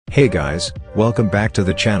Hey guys, welcome back to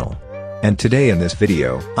the channel. And today in this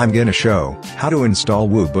video, I'm gonna show how to install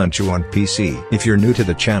Ubuntu on PC. If you're new to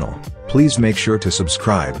the channel, please make sure to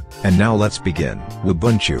subscribe, and now let's begin.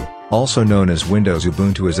 Ubuntu, also known as Windows.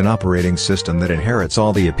 Ubuntu is an operating system that inherits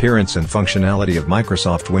all the appearance and functionality of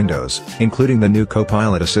Microsoft Windows, including the new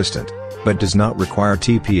Copilot Assistant, but does not require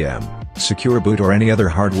TPM, secure boot or any other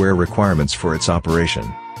hardware requirements for its operation.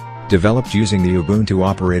 Developed using the Ubuntu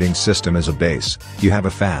operating system as a base, you have a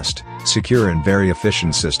fast, secure and very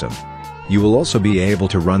efficient system. You will also be able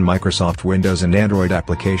to run Microsoft Windows and Android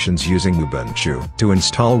applications using Ubuntu. To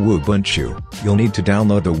install Ubuntu, you'll need to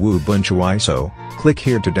download the Ubuntu ISO. Click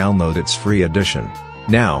here to download its free edition.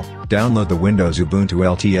 Now, download the Windows Ubuntu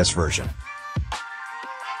LTS version.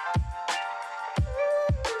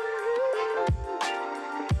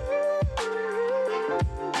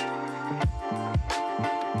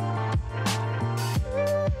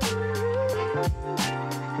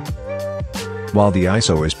 While the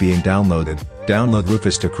ISO is being downloaded, download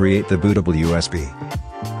Rufus to create the bootable USB.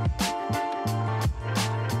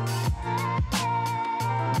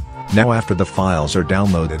 Now after the files are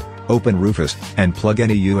downloaded, open Rufus, and plug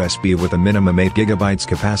any USB with a minimum 8 GB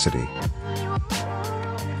capacity.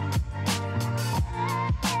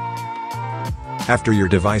 After your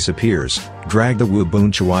device appears, drag the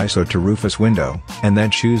Ubuntu ISO to Rufus window, and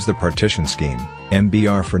then choose the partition scheme,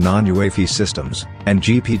 MBR for non-UEFI systems, and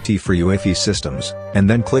GPT for UEFI systems, and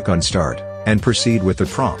then click on Start, and proceed with the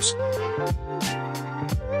prompts.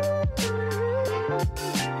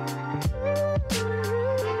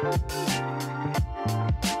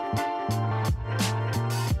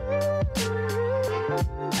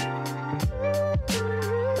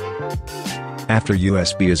 After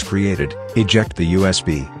USB is created, eject the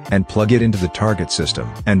USB, and plug it into the target system,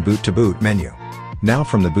 and boot to boot menu. Now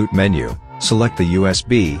from the boot menu, select the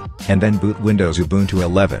USB, and then boot Windows Ubuntu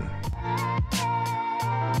 11.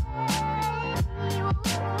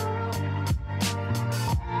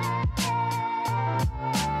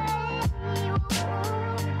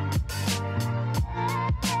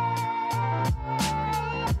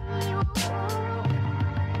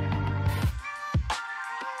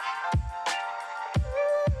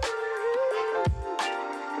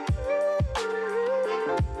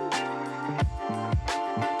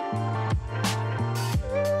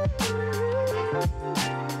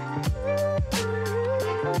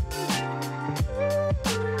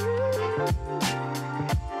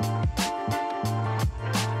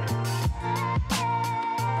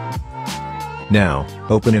 Now,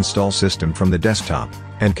 open Install System from the desktop,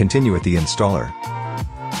 and continue with the installer.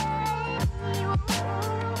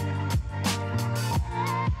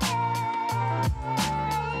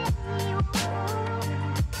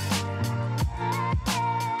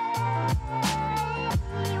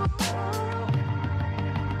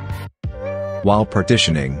 While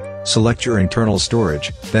partitioning, select your internal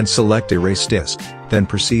storage, then select Erase Disk, then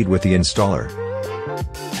proceed with the installer.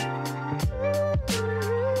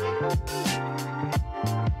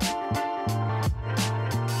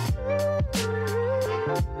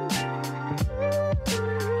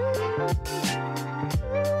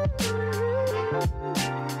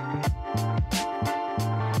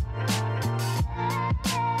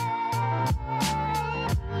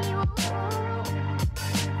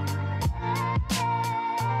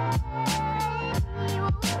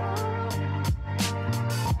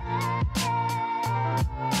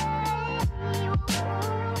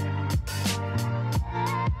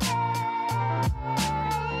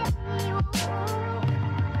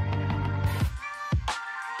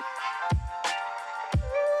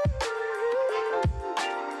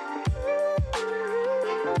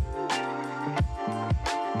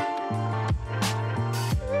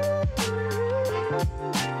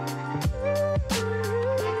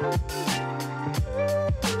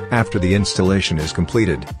 After the installation is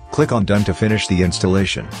completed, click on Done to finish the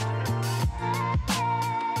installation.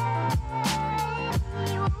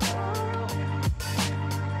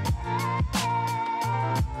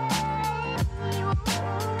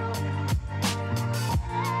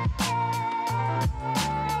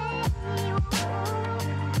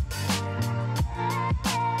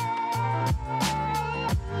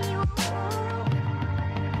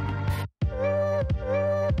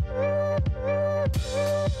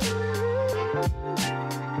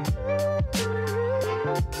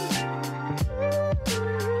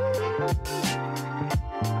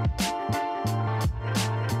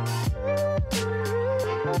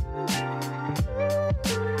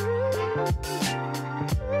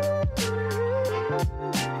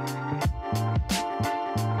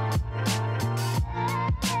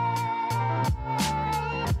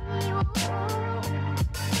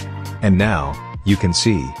 And now, you can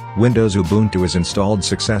see, Windows Ubuntu is installed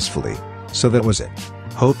successfully. So that was it.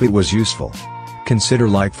 Hope it was useful. Consider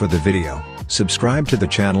like for the video, subscribe to the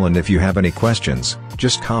channel, and if you have any questions,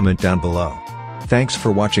 just comment down below. Thanks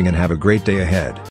for watching and have a great day ahead.